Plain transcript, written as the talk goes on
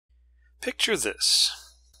Picture this.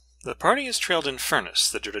 The party has trailed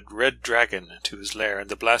Infernus, the dreaded red dragon, to his lair in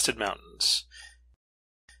the Blasted Mountains.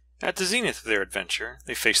 At the zenith of their adventure,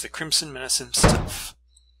 they face the Crimson Menace himself.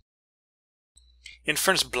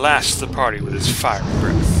 Infernus blasts the party with his fiery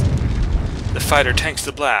breath. The fighter tanks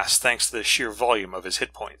the blast thanks to the sheer volume of his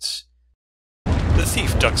hit points. The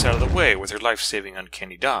thief ducks out of the way with her life-saving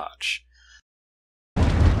uncanny dodge.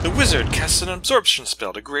 The wizard casts an absorption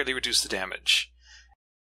spell to greatly reduce the damage.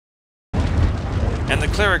 And the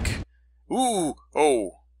cleric...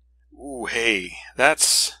 hey,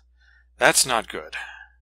 that's not good.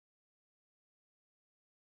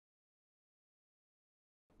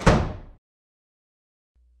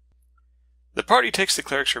 The party takes the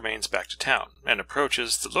cleric's remains back to town, and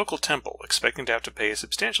approaches the local temple, expecting to have to pay a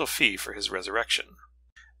substantial fee for his resurrection.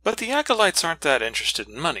 But the acolytes aren't that interested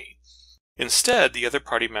in money. Instead, the other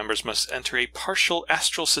party members must enter a partial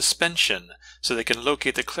astral suspension so they can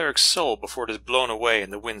locate the cleric's soul before it is blown away in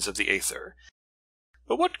the winds of the aether.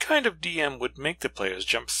 But what kind of DM would make the players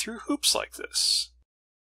jump through hoops like this?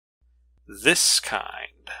 This kind.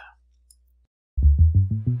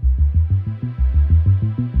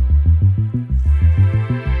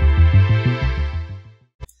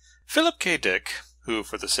 Philip K. Dick, who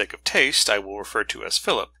for the sake of taste I will refer to as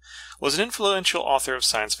Philip, was an influential author of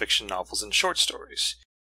science fiction novels and short stories.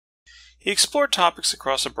 He explored topics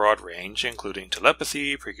across a broad range, including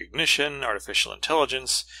telepathy, precognition, artificial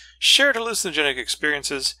intelligence, shared hallucinogenic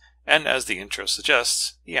experiences, and, as the intro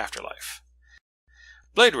suggests, the afterlife.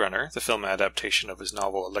 Blade Runner, the film adaptation of his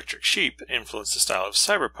novel Electric Sheep, influenced the style of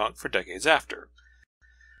cyberpunk for decades after.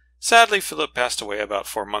 Sadly, Philip passed away about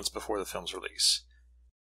 4 months before the film's release.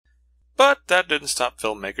 But that didn't stop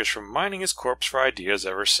filmmakers from mining his corpse for ideas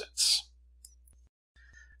ever since.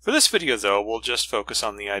 For this video, though, we'll just focus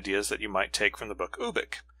on the ideas that you might take from the book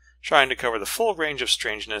Ubik. Trying to cover the full range of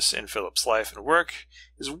strangeness in Philip's life and work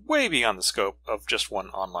is way beyond the scope of just one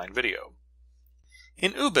online video.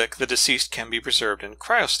 In Ubik, the deceased can be preserved in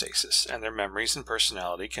cryostasis, and their memories and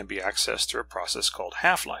personality can be accessed through a process called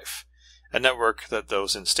half-life, a network that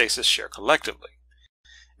those in stasis share collectively.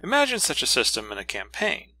 Imagine such a system in a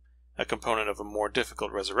campaign, a component of a more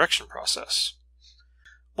difficult resurrection process.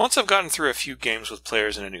 Once I've gotten through a few games with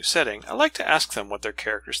players in a new setting, I like to ask them what their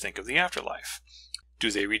characters think of the afterlife. Do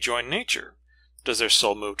they rejoin nature? Does their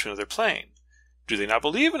soul move to another plane? Do they not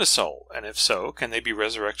believe in a soul? And if so, can they be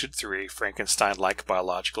resurrected through a Frankenstein-like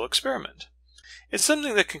biological experiment? It's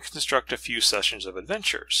something that can construct a few sessions of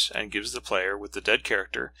adventures, and gives the player with the dead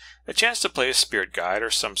character a chance to play a spirit guide or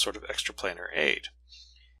some sort of extraplanar aid.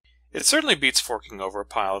 It certainly beats forking over a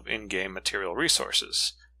pile of in-game material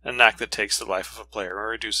resources, a knack that takes the life of a player and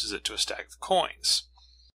reduces it to a stack of coins.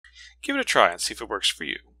 Give it a try and see if it works for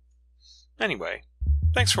you. Anyway,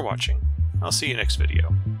 thanks for watching. I'll see you next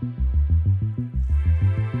video.